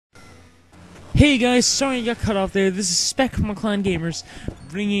Hey guys, sorry I got cut off there. This is Spec from Clan Gamers,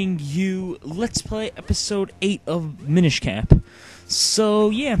 bringing you Let's Play Episode 8 of Minish. So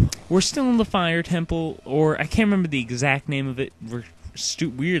yeah, we're still in the Fire Temple, or I can't remember the exact name of it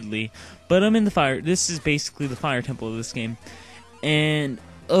weirdly, but I'm in the Fire. This is basically the Fire Temple of this game. And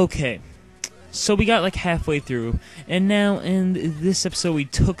okay, so we got like halfway through, and now in this episode we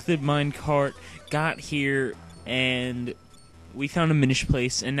took the minecart, got here, and we found a Minish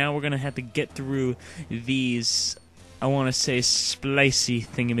place, and now we're gonna have to get through these, I want to say, splicey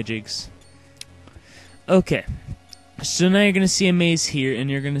thingamajigs. Okay, so now you're gonna see a maze here, and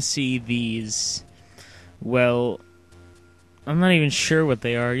you're gonna see these. Well, I'm not even sure what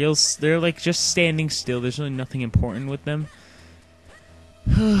they are. They're like just standing still. There's really nothing important with them.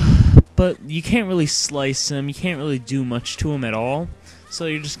 But you can't really slice them. You can't really do much to them at all. So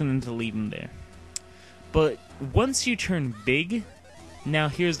you're just gonna have to leave them there. But once you turn big, now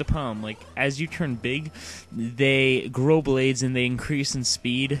here's the problem. Like, as you turn big, they grow blades and they increase in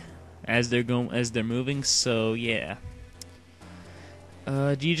speed as they're moving. So yeah,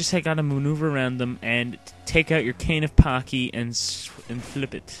 you just gotta maneuver around them and take out your cane of Pocky and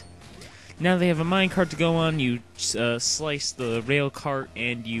flip it. Now they have a minecart to go on. You slice the rail cart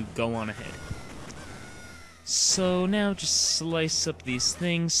and you go on ahead. So now just slice up these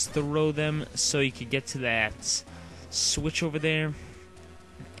things, throw them so you can get to that switch over there.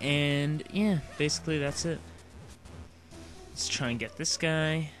 And yeah, basically that's it. Let's try and get this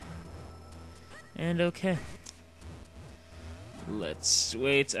guy. And okay. Let's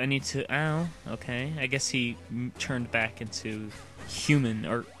wait, I need to, ow, okay. I guess he turned back into human,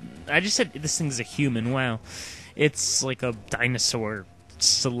 or I just said this thing's a human, wow. It's like a dinosaur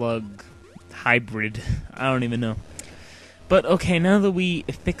slug hybrid. I don't even know. But okay, now that we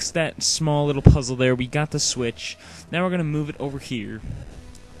fixed that small little puzzle there, we got the switch. Now we're going to move it over here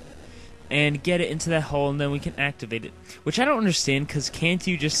and get it into that hole, and then we can activate it. Which I don't understand, because can't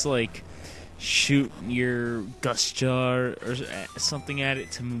you just, like, shoot your gust jar or something at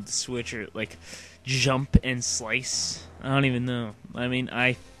it to move the switch, or, like, jump and slice? I don't even know. I mean,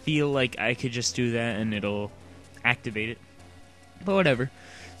 I feel like I could just do that and it'll activate it. But whatever.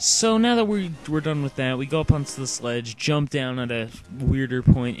 So now that we're done with that, we go up onto the sledge, jump down at a weirder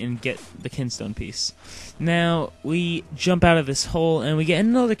point, and get the kinstone piece. Now, we jump out of this hole, and we get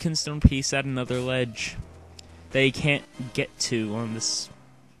another kinstone piece at another ledge that you can't get to on this.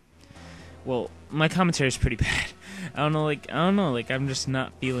 Well, my commentary is pretty bad. I don't know, I'm just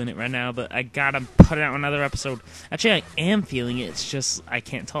not feeling it right now, but I gotta put out another episode. Actually, I am feeling it, it's just I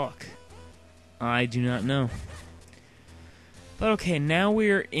can't talk. I do not know. But okay, now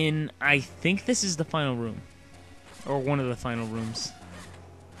we're in, I think this is the final room. Or one of the final rooms.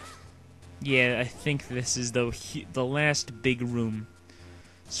 Yeah, I think this is the last big room.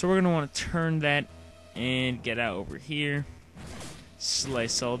 So we're going to want to turn that and get out over here.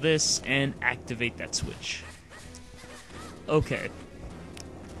 Slice all this and activate that switch. Okay.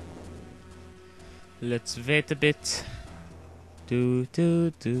 Let's wait a bit.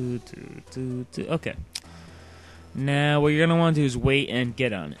 Okay. Now, what you're going to want to do is wait and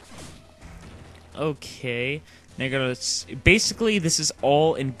get on it. Okay. Now you're going to... Basically, this is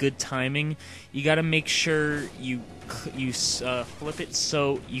all in good timing. You got to make sure you flip it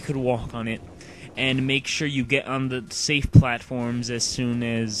so you could walk on it. And make sure you get on the safe platforms as soon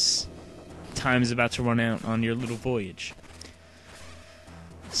as time's about to run out on your little voyage.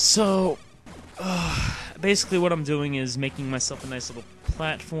 So... basically what I'm doing is making myself a nice little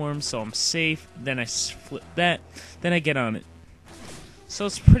platform so I'm safe, then I flip that, then I get on it. So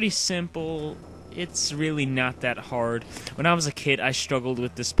it's pretty simple, it's really not that hard. When I was a kid, I struggled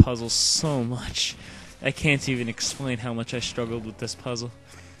with this puzzle so much. I can't even explain how much I struggled with this puzzle.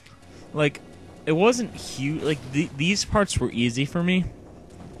 Like, it wasn't huge, like, these parts were easy for me.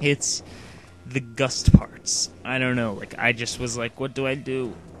 It's the gust parts. I don't know, like, I just was like, what do I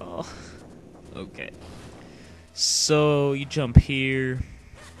do? Oh. Okay. So, you jump here.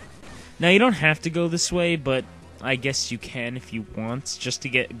 Now, you don't have to go this way, but I guess you can if you want, just to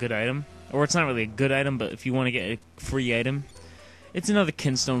get a good item. Or it's not really a good item, but if you want to get a free item. It's another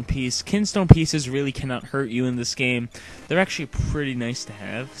kinstone piece. Kinstone pieces really cannot hurt you in this game. They're actually pretty nice to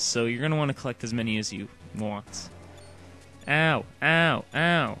have, so you're going to want to collect as many as you want. Ow, ow,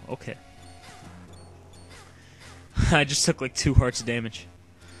 ow. Okay. I just took like 2 hearts of damage.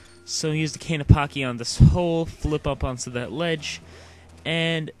 So use the cane of Pocky on this hole, flip up onto that ledge,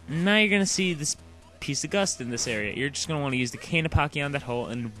 and now you're going to see this piece of gust in this area. You're just going to want to use the cane of Pocky on that hole,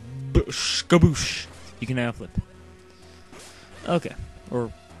 and boosh, kaboosh, you can now flip. Okay,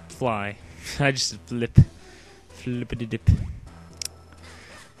 or fly. I just flip. Flippity dip.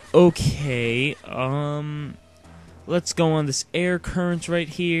 Okay, let's go on this air current right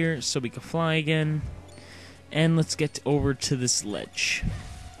here so we can fly again. And let's get over to this ledge.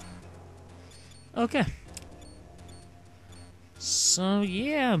 Okay. So,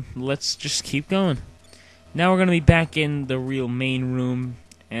 yeah, let's just keep going. Now we're going to be back in the real main room,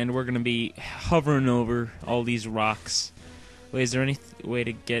 and we're going to be hovering over all these rocks. Wait, is there any way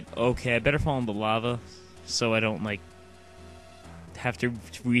to get... Okay, I better fall in the lava so I don't, like, have to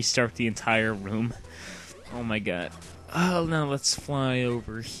restart the entire room. Oh my god. Oh, now let's fly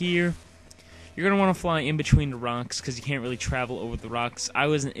over here. You're going to want to fly in between the rocks because you can't really travel over the rocks. I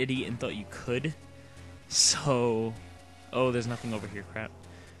was an idiot and thought you could. So... Oh, there's nothing over here, crap.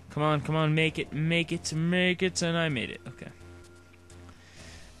 Come on, make it, and I made it. Okay.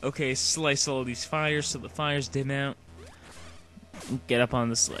 Okay, slice all these fires so the fires dim out. Get up on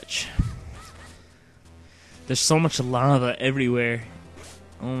the sledge. There's so much lava everywhere.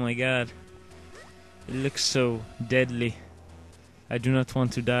 Oh my god. It looks so deadly. I do not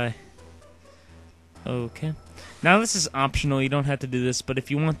want to die. Okay. Now this is optional, you don't have to do this, but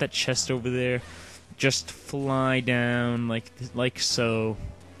if you want that chest over there, just fly down like so.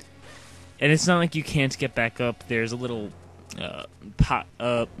 And it's not like you can't get back up. There's a little I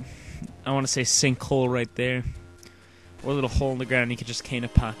want to say sinkhole right there, or a little hole in the ground you can just kind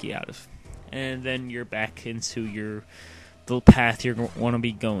of pocky out of, and then you're back into your little path you're want to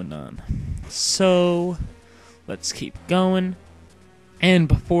be going on. So let's keep going. And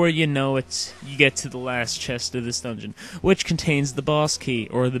before you know it, you get to the last chest of this dungeon, which contains the boss key,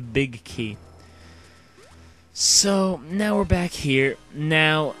 or the big key. So, now we're back here.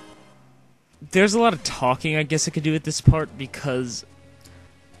 Now, there's a lot of talking I guess I could do at this part, because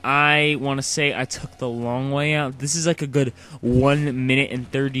I want to say I took the long way out. This is like a good 1 minute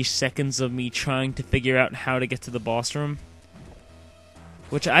and 30 seconds of me trying to figure out how to get to the boss room.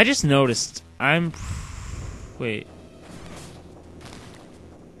 Which I just noticed. Wait.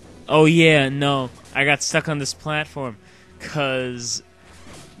 Oh yeah, no. I got stuck on this platform, because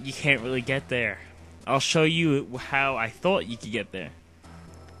you can't really get there. I'll show you how I thought you could get there.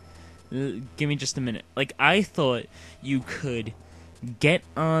 Give me just a minute. Like, I thought you could get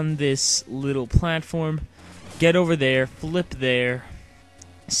on this little platform, get over there, flip there,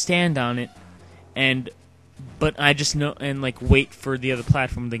 stand on it, but I just know, and like wait for the other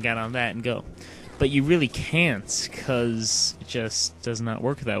platform to get on that and go. But you really can't, because it just does not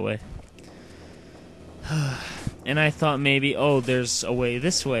work that way. And I thought maybe, oh, there's a way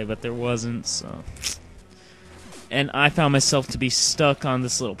this way, but there wasn't, so... And I found myself to be stuck on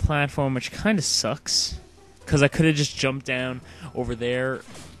this little platform, which kind of sucks, because I could have just jumped down over there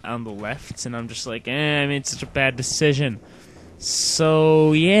on the left, and I'm just like, I made such a bad decision.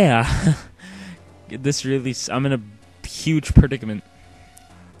 So, yeah. This really... I'm in a huge predicament.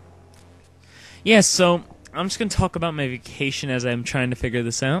 Yeah, so, I'm just going to talk about my vacation as I'm trying to figure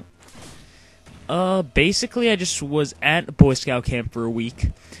this out. Basically, I just was at Boy Scout camp for a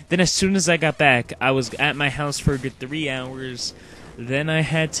week. Then as soon as I got back, I was at my house for a good 3 hours. Then I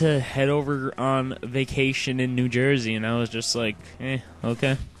had to head over on vacation in New Jersey, and I was just like,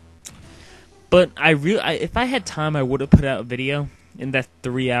 okay. But if I had time, I would have put out a video in that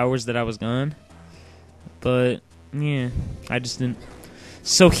 3 hours that I was gone. But, yeah, I just didn't.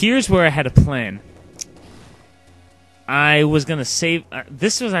 So here's where I had a plan. I was gonna save...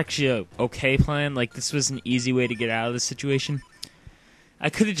 this was actually a okay plan. Like, this was an easy way to get out of the situation. I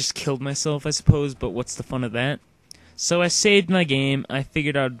could have just killed myself, I suppose, but what's the fun of that? So I saved my game. I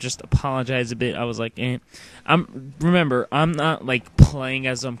figured I'd just apologize a bit. I was like, remember, I'm not, like, playing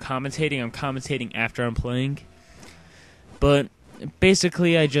as I'm commentating. I'm commentating after I'm playing. But,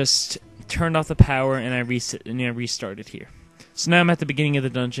 basically, I just turned off the power, and I restarted here. So now I'm at the beginning of the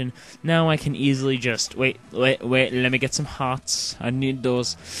dungeon. Now I can easily just... Wait, let me get some hearts. I need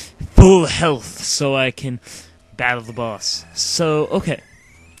those full health so I can battle the boss. So, okay.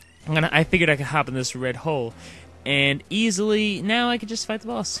 I figured I could hop in this red hole, and easily, now I can just fight the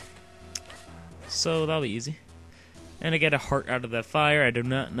boss. So, that'll be easy. And I get a heart out of that fire. I do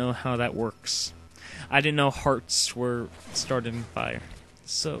not know how that works. I didn't know hearts were started in fire.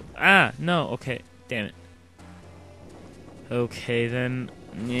 So, no, okay, damn it. Okay, then.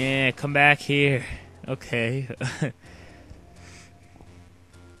 Yeah, come back here. Okay.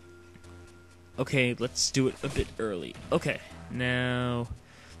 Okay, let's do it a bit early. Okay, now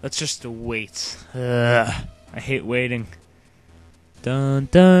let's just wait. I hate waiting. Dun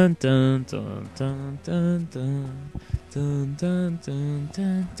dun dun dun dun dun dun dun dun dun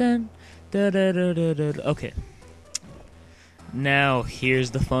dun dun da da da da da. Okay. Now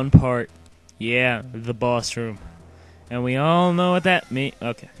here's the fun part. Yeah, the boss room. And we all know what that means.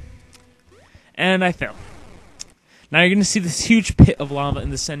 Okay. and I fell. Now you're going to see this huge pit of lava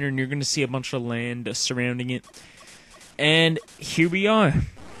in the center, and you're going to see a bunch of land surrounding it. And here we are.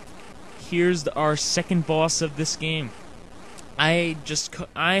 Here's our second boss of this game. I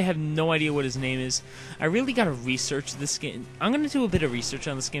have no idea what his name is. I really gotta research this game. I'm gonna do a bit of research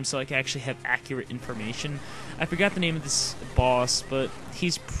on this game so I can actually have accurate information. I forgot the name of this boss, but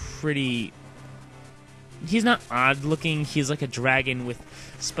he's not odd looking. He's like a dragon with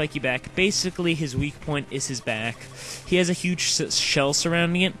spiky back. Basically, his weak point is his back. He has a huge shell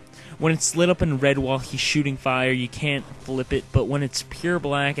surrounding it. When it's lit up in red while he's shooting fire, you can't flip it, but when it's pure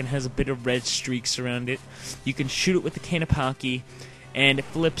black and has a bit of red streaks around it, you can shoot it with the can of Pocky, and it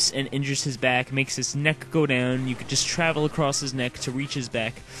flips and injures his back, makes his neck go down. You could just travel across his neck to reach his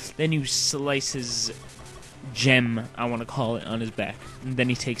back. Then you slice his gem, I want to call it, on his back, and then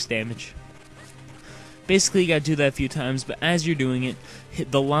he takes damage. Basically, you gotta do that a few times, but as you're doing it,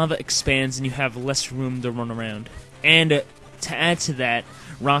 the lava expands and you have less room to run around. And to add to that,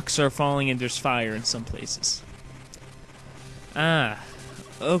 rocks are falling and there's fire in some places.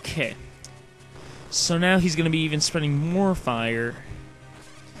 Okay. So now he's going to be even spreading more fire.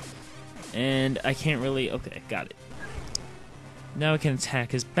 And I can't really... Okay, got it. Now we can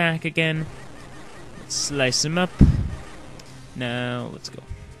attack his back again. Let's slice him up. Now, let's go.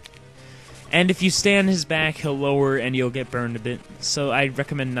 And if you stay on his back, he'll lower and you'll get burned a bit. So I'd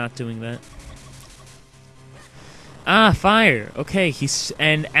recommend not doing that. Fire. Okay,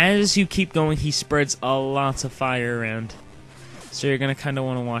 and as you keep going, he spreads a lot of fire around. So you're gonna kind of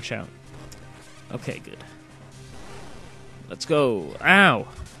want to watch out. Okay, good. Let's go. Ow!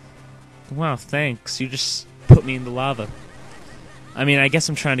 Wow, thanks. You just put me in the lava. I mean, I guess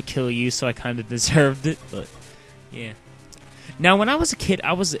I'm trying to kill you, so I kind of deserved it, but yeah. Now, when I was a kid,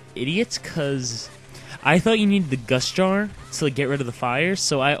 I was an idiot, because I thought you needed the gust jar to get rid of the fire,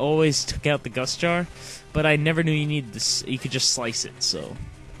 so I always took out the gust jar. But I never knew you needed this. You could just slice it, so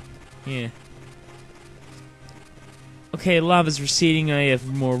yeah. Okay, lava's receding. I have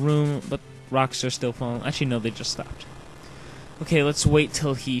more room, but rocks are still falling. Actually, no, they just stopped. Okay, let's wait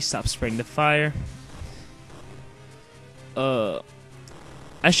till he stops spraying the fire. I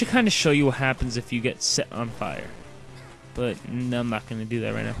should kind of show you what happens if you get set on fire. But no, I'm not going to do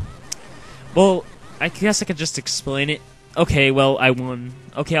that right now. Well, I guess I could just explain it. Okay, well, I won.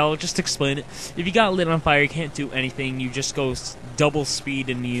 Okay, I'll just explain it. If you got lit on fire, you can't do anything. You just go double speed,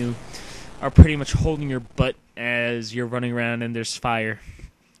 and you are pretty much holding your butt as you're running around, and there's fire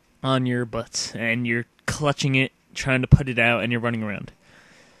on your butt. And you're clutching it, trying to put it out, and you're running around.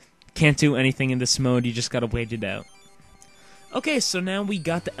 Can't do anything in this mode. You just gotta wait it out. Okay, so now we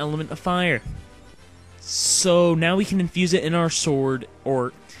got the element of fire. So now we can infuse it in our sword,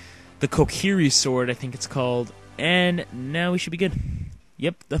 or the Kokiri sword, I think it's called. And now we should be good.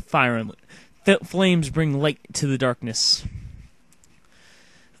 Yep, the fire emblem. Flames bring light to the darkness.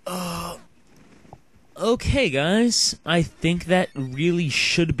 Okay, guys. I think that really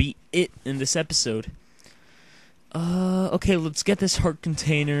should be it in this episode. Okay, let's get this heart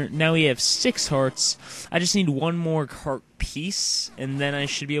container. Now we have 6 hearts. I just need 1 more heart piece, and then I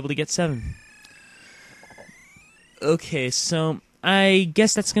should be able to get 7. Okay, so I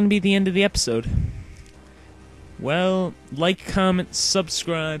guess that's going to be the end of the episode. Well, like, comment,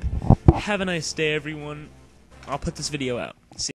 subscribe. Have a nice day, everyone. I'll put this video out. See